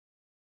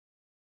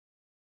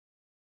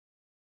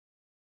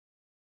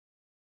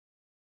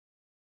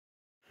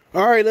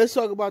All right, let's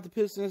talk about the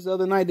Pistons. The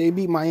other night, they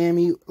beat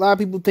Miami. A lot of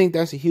people think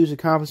that's a huge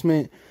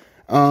accomplishment.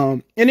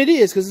 And it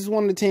is, because it's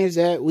one of the teams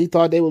that we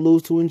thought they would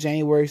lose to in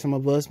January. Some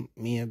of us,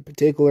 me in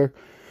particular.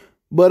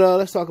 But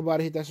let's talk about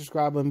it. Hit that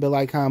subscribe button, bell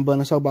icon button.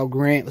 Let's talk about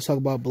Grant. Let's talk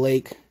about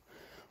Blake.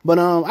 But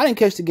I didn't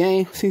catch the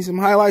game. Seen some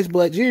highlights,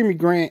 but Jerami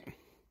Grant,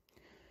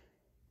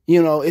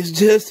 it's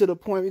just to the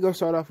point. We're going to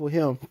start off with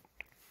him.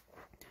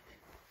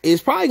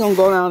 It's probably going to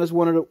go down as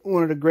one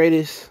of the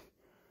greatest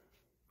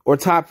or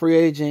top free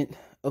agent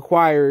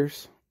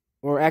acquires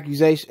or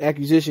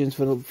acquisitions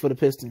for the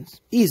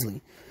Pistons.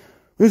 Easily.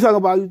 You talking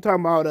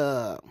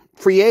about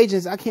free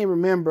agents. I can't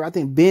remember. I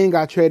think Ben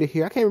got traded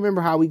here. I can't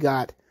remember how we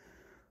got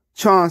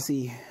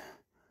Chauncey.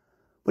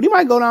 But he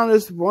might go down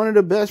as one of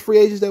the best free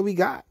agents that we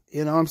got.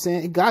 You know what I'm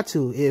saying? It got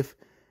to. If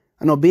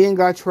I know Ben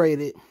got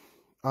traded.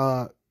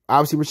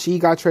 Obviously Rasheed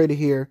got traded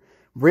here.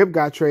 Rip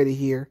got traded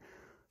here.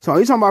 So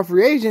he's talking about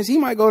free agents. He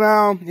might go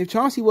down. If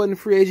Chauncey wasn't a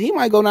free agent, he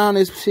might go down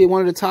as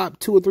one of the top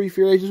 2 or 3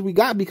 free agents we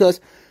got, because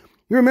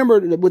you remember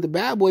with the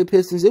bad boy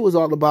Pistons, it was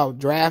all about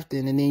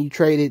drafting, and then you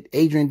traded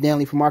Adrian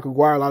Dantley for Mark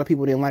Aguirre. A lot of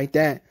people didn't like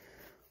that.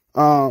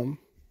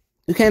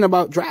 It came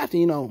about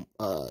drafting,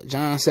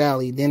 John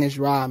Sally, Dennis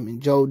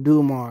Rodman, Joe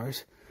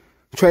Dumars.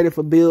 Traded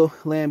for Bill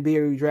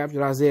Laimbeer,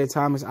 drafted Isaiah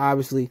Thomas,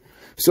 obviously.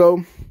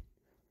 So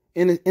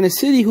in a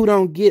city who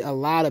don't get a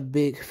lot of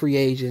big free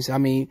agents, I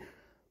mean,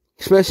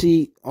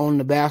 especially on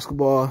the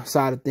basketball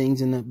side of things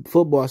and the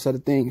football side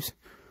of things,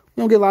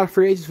 we don't get a lot of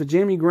free agents. For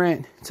Jerami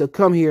Grant to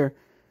come here,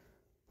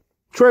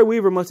 Troy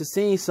Weaver must have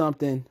seen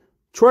something.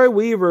 Troy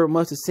Weaver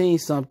must have seen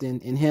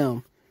something in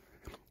him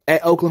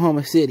at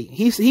Oklahoma City.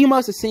 He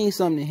must have seen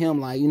something in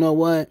him like, you know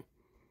what?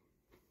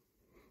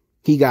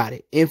 He got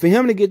it. And for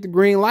him to get the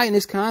green light, and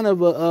it's kind of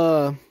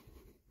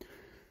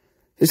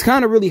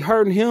really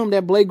hurting him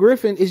that Blake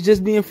Griffin is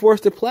just being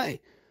forced to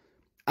play.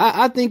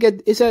 I think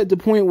it's at the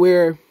point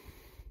where,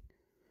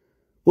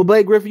 well,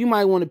 Blake Griffin, you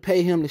might want to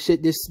pay him to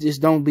shit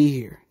just don't be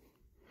here.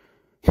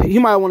 You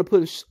might want to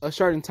put a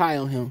shirt and tie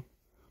on him.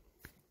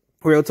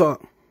 Real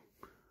talk.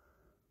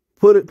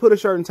 Put a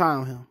shirt and tie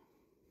on him.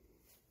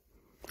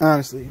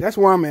 Honestly, that's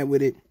where I'm at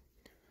with it.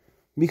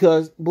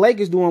 Because Blake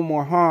is doing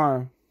more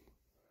harm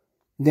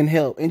than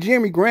help. And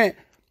Jerami Grant,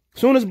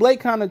 as soon as Blake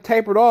kind of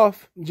tapered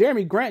off,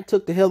 Jerami Grant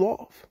took the hell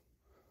off.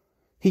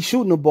 He's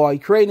shooting the ball.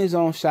 He's creating his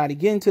own shot. He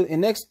getting to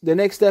the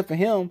next step for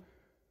him,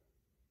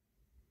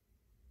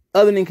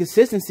 other than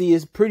consistency,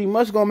 is pretty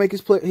much going to make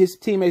his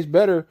teammates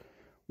better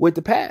with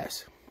the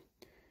pass.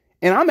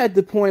 And I'm at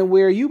the point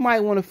where you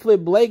might want to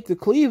flip Blake to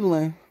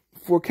Cleveland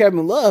for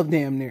Kevin Love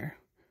damn near.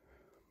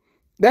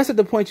 That's at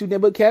the point you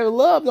did. But Kevin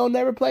Love don't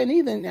never play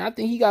neither. And I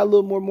think he got a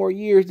little more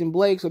years than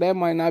Blake, so that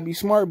might not be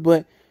smart.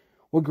 But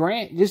with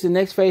Grant, just the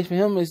next phase for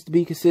him is to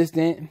be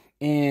consistent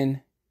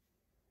and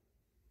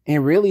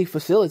really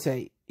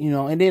facilitate,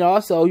 And then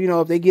also,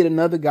 if they get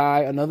another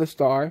guy, another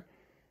star,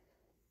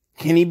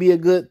 can he be a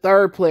good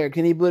third player?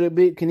 Can he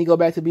go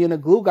back to being a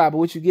glue guy? But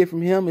what you get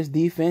from him is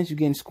defense. You're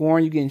getting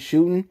scoring. You're getting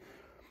shooting.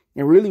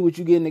 And really what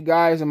you get in the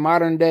guy is a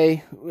modern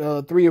day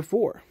 3 or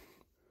 4.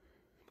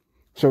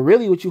 So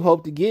really what you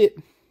hope to get,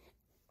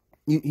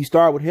 you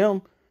start with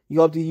him.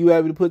 You hope that you're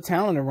able to put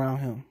talent around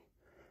him.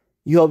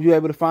 You hope you're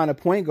able to find a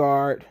point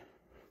guard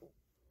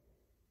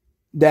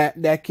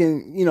that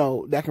can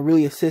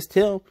really assist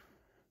him.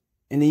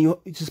 And then you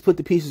just put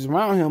the pieces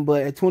around him.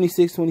 But at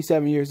 26,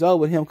 27 years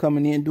old, with him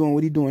coming in, doing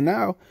what he's doing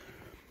now,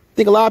 I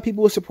think a lot of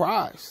people were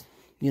surprised.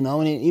 And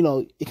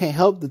it can't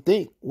help to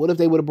think, what if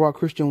they would have brought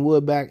Christian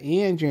Wood back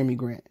and Jerami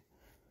Grant?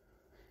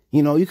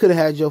 You could have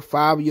had your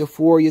 5, your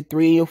 4, your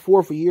 3, and your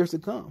 4 for years to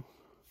come.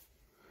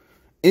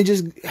 It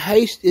just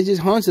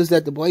haunts us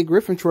that the Blake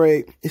Griffin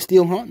trade is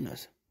still haunting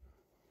us.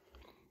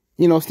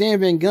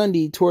 Stan Van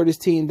Gundy tore this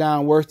team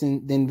down worse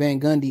than Van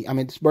Gundy. I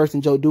mean, worse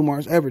than Joe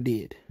Dumars ever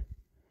did.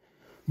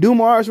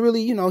 Dumars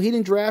really, he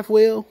didn't draft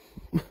well.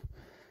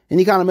 And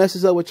he kind of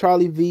messes up with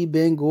Charlie V,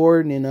 Ben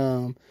Gordon,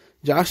 and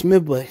Josh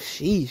Smith. But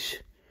sheesh.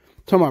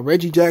 Talking about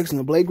Reggie Jackson,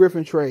 the Blake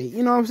Griffin trade.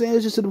 You know what I'm saying?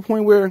 It's just to the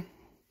point where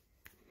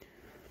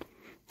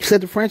you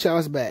set the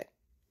franchise back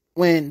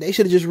when they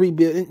should have just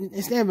rebuilt.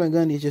 And Stan Van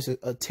Gundy is just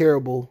a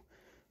terrible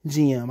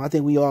GM. I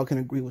think we all can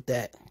agree with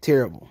that.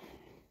 Terrible.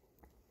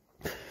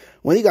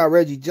 When he got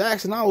Reggie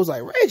Jackson, I was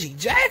like, Reggie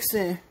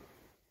Jackson?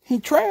 He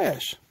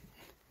trash.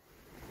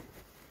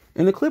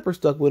 And the Clippers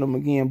stuck with him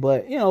again.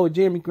 But, with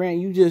Jerami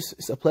Grant,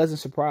 it's a pleasant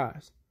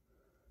surprise.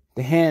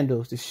 The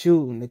handles, the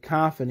shooting, the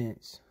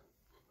confidence.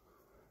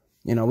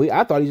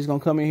 I thought he was going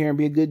to come in here and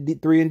be a good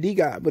 3-and-D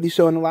guy, but he's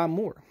showing a lot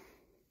more.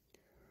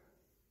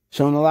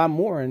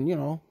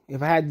 And,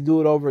 if I had to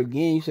do it over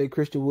again, you say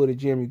Christian Wood or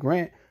Jerami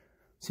Grant.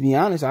 To be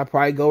honest, I'd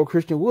probably go with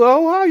Christian Wood.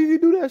 Oh, how you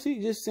do that?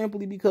 See, just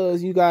simply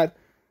because you got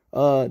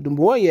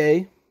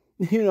Demboye,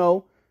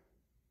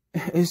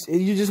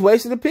 you just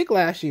wasted a pick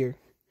last year.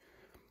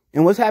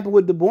 And what's happened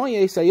with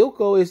Demboye,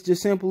 Sayoko, is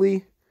just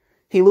simply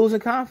he losing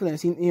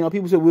confidence.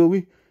 People say,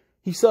 well,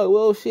 he sucked.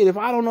 Well, shit, if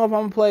I don't know if I'm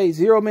going to play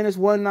 0 minutes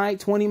one night,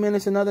 20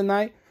 minutes another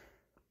night,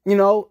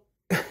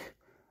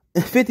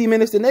 50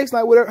 minutes the next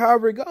night, whatever,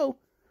 however it go,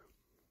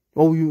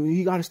 Oh,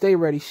 you got to stay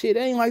ready. Shit, it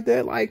ain't like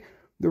that. Like,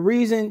 the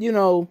reason,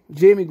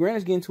 Jerami Grant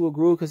is getting to a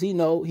groove because he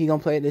know he going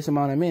to play this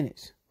amount of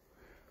minutes.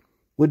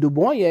 With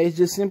Dubonye, it's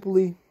just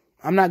simply,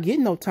 I'm not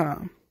getting no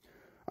time.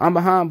 I'm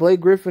behind Blake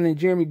Griffin and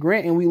Jerami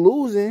Grant, and we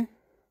losing.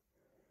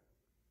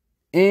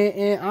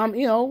 And I'm,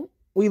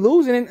 we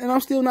losing, and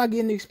I'm still not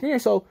getting the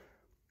experience. So,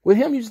 with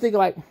him, you just think,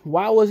 like,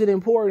 why was it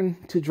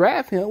important to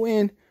draft him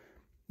when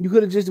you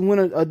could have just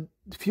went a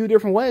few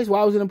different ways?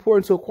 Why was it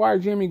important to acquire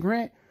Jerami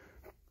Grant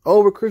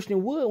over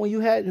Christian Wood when you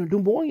had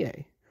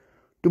Dubonye?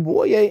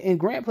 Dubonye and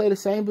Grant play the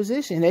same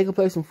position. They can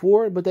play some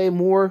forward, but they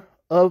more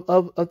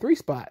of a 3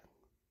 spot.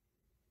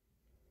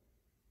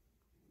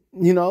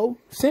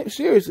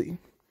 Seriously.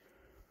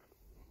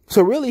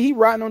 So really, he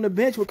riding on the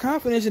bench with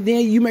confidence, and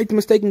then you make the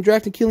mistake in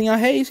drafting Killian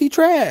Hayes. He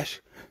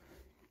trash.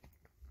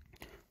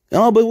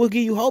 But what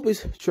give you hope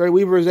is Trey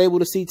Weaver is able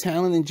to see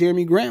talent in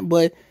Jerami Grant,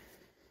 but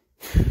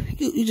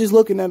you're just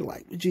looking at it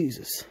like,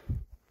 Jesus.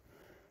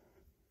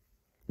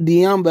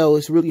 Deion Bell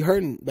is really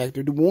hurting back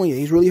there. Dubonye,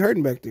 he's really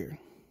hurting back there.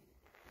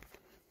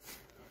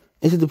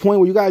 It's at the point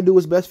where you got to do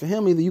what's best for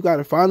him. Either you got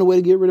to find a way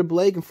to get rid of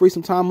Blake and free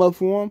some time up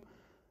for him,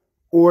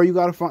 or you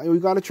got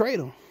to trade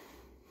him.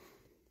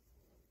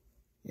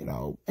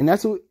 And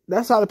that's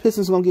how the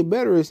Pistons are gonna get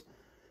better. Is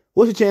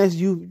what's the chance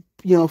you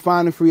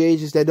finding free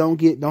agents that don't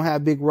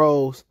have big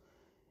roles,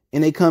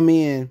 and they come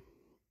in,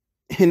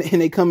 and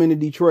they come into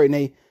Detroit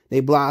and they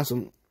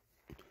blossom.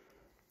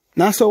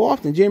 Not so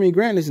often. Jerami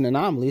Grant is an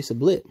anomaly. It's a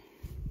blip.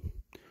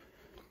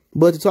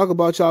 But to talk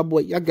about y'all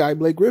guy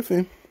Blake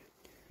Griffin,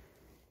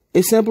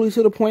 it's simply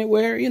to the point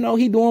where he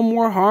doing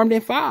more harm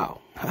than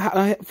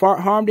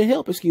harm than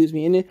help. Excuse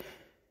me. And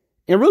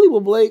really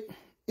with Blake,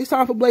 it's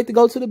time for Blake to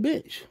go to the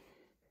bench.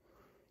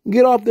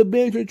 Get off the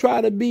bench and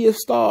try to be a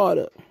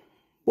starter.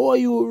 Boy,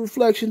 you a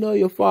reflection of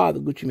your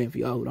father. Gucci Mane for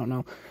y'all who don't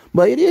know.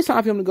 But it is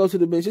time for him to go to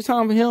the bench. It's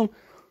time for him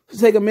to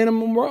take a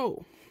minimum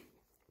role.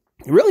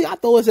 Really, I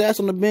throw his ass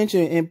on the bench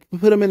and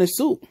put him in a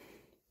suit.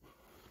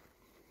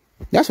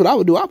 That's what I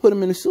would do. I put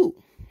him in a suit.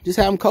 Just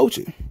have him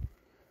coaching.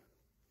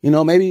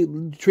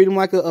 Maybe treat him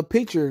like a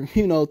pitcher.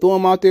 Throw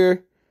him out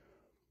there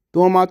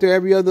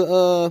every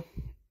other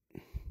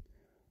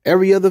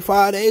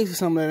 5 days or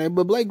something like that.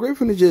 But Blake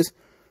Griffin is just,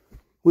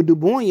 with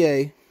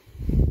Dubonye,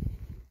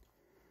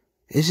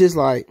 it's just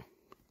like,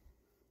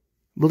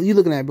 but you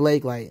looking at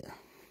Blake like,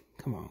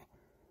 come on.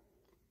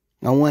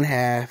 On one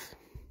half,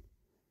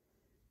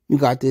 you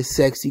got this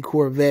sexy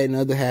Corvette, and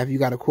the other half, you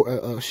got a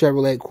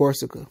Chevrolet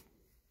Corsica.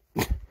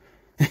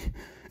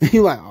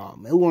 You're like, oh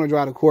man, we want to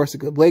drive the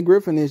Corsica. Blake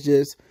Griffin is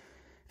just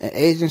an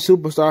Asian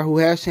superstar who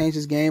has changed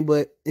his game,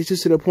 but it's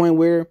just to the point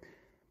where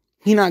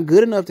he's not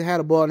good enough to have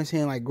the ball in his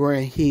hand like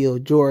Grant Hill,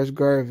 George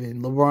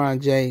Gervin,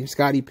 LeBron James,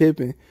 Scottie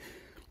Pippen.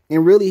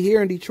 And really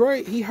here in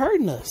Detroit, he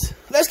hurting us.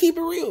 Let's keep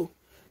it real.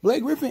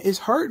 Blake Griffin is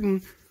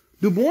hurting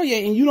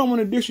Dubonye, and you don't want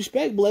to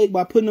disrespect Blake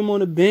by putting him on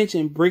the bench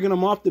and bringing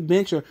him off the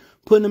bench or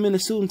putting him in a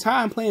suit and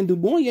tie and playing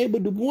Dubonye,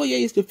 but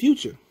Dubonye is the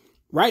future,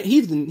 right?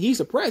 He's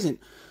the present.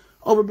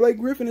 Over Blake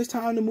Griffin, it's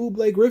time to move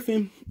Blake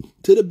Griffin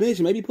to the bench.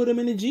 Maybe put him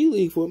in the G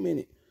League for a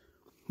minute.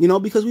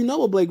 Because we know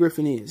what Blake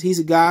Griffin is. He's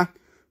a guy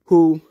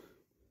who,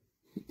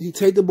 he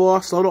take the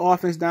ball, slow the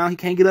offense down. He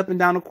can't get up and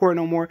down the court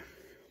no more.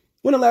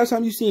 When the last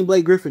time you seen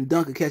Blake Griffin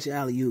dunk or catch an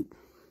alley-oop?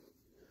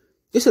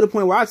 It's to the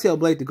point where I tell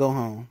Blake to go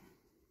home.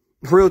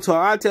 Real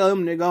talk, I tell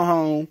him to go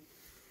home.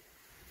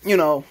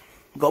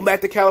 Go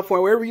back to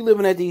California, wherever you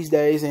living at these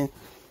days, and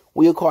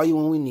we'll call you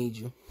when we need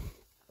you.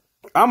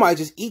 I might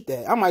just eat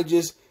that. I might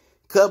just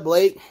cut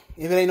Blake,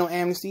 if it ain't no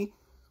amnesty,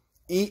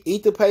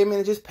 eat the payment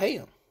and just pay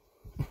him.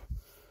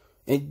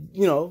 And,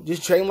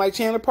 just trade him like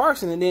Chandler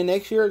Parson, and then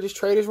next year just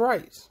trade his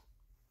rights.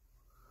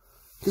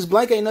 Because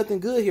Blake ain't nothing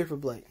good here for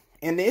Blake.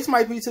 And this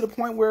might be to the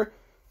point where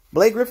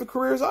Blake Griffin's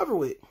career is over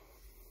with.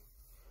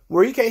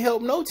 Where he can't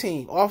help no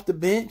team. Off the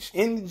bench,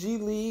 in the G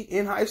League,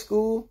 in high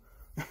school,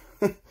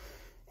 in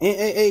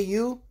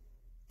AAU.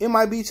 It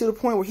might be to the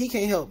point where he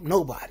can't help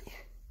nobody.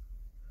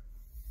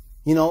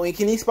 And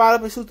can he spot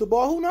up and shoot the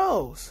ball? Who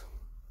knows?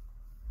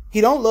 He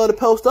don't love to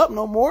post up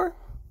no more.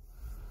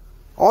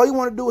 All you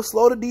want to do is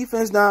slow the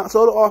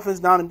offense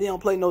down, and then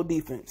don't play no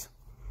defense.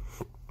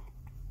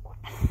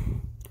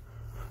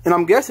 And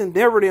I'm guessing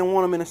Denver didn't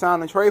want him in a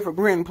sign and trade for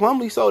Brenton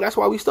Plumlee, so that's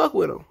why we stuck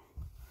with him.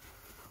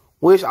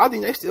 Which I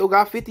think they still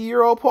got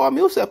 50-year-old Paul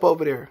Millsap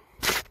over there.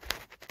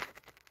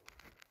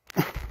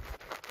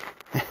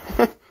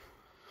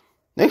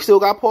 They still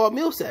got Paul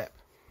Millsap.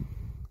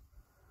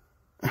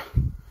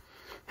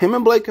 Him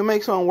and Blake can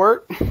make something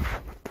work.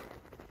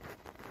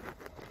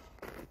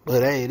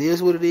 But hey, it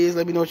is what it is.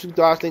 Let me know what you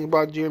guys think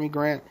about Jerami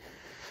Grant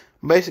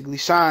basically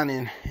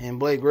shining and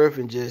Blake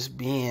Griffin just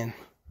being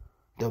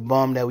the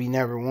bum that we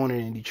never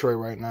wanted in Detroit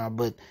right now.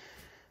 But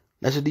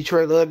that's what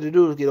Detroit love to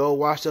do, to get old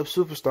washed up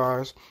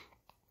superstars.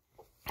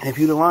 And if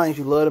you the Lions,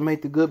 you love to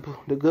make the good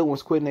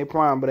ones quit in their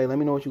prime. But hey, let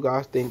me know what you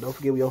guys think. Don't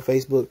forget, we on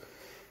Facebook,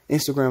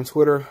 Instagram,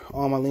 Twitter.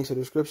 All my links in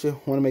the description.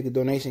 Want to make a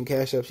donation?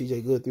 Cash App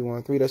CJ Good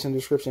 313. That's in the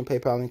description.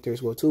 PayPal link there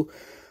as well too.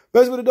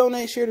 Best way to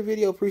donate, share the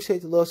video.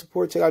 Appreciate the love,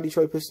 support. Check out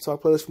Detroit Pistons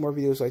Talk playlist for more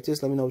videos like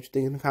this. Let me know what you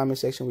think in the comment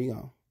section. We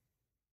gone.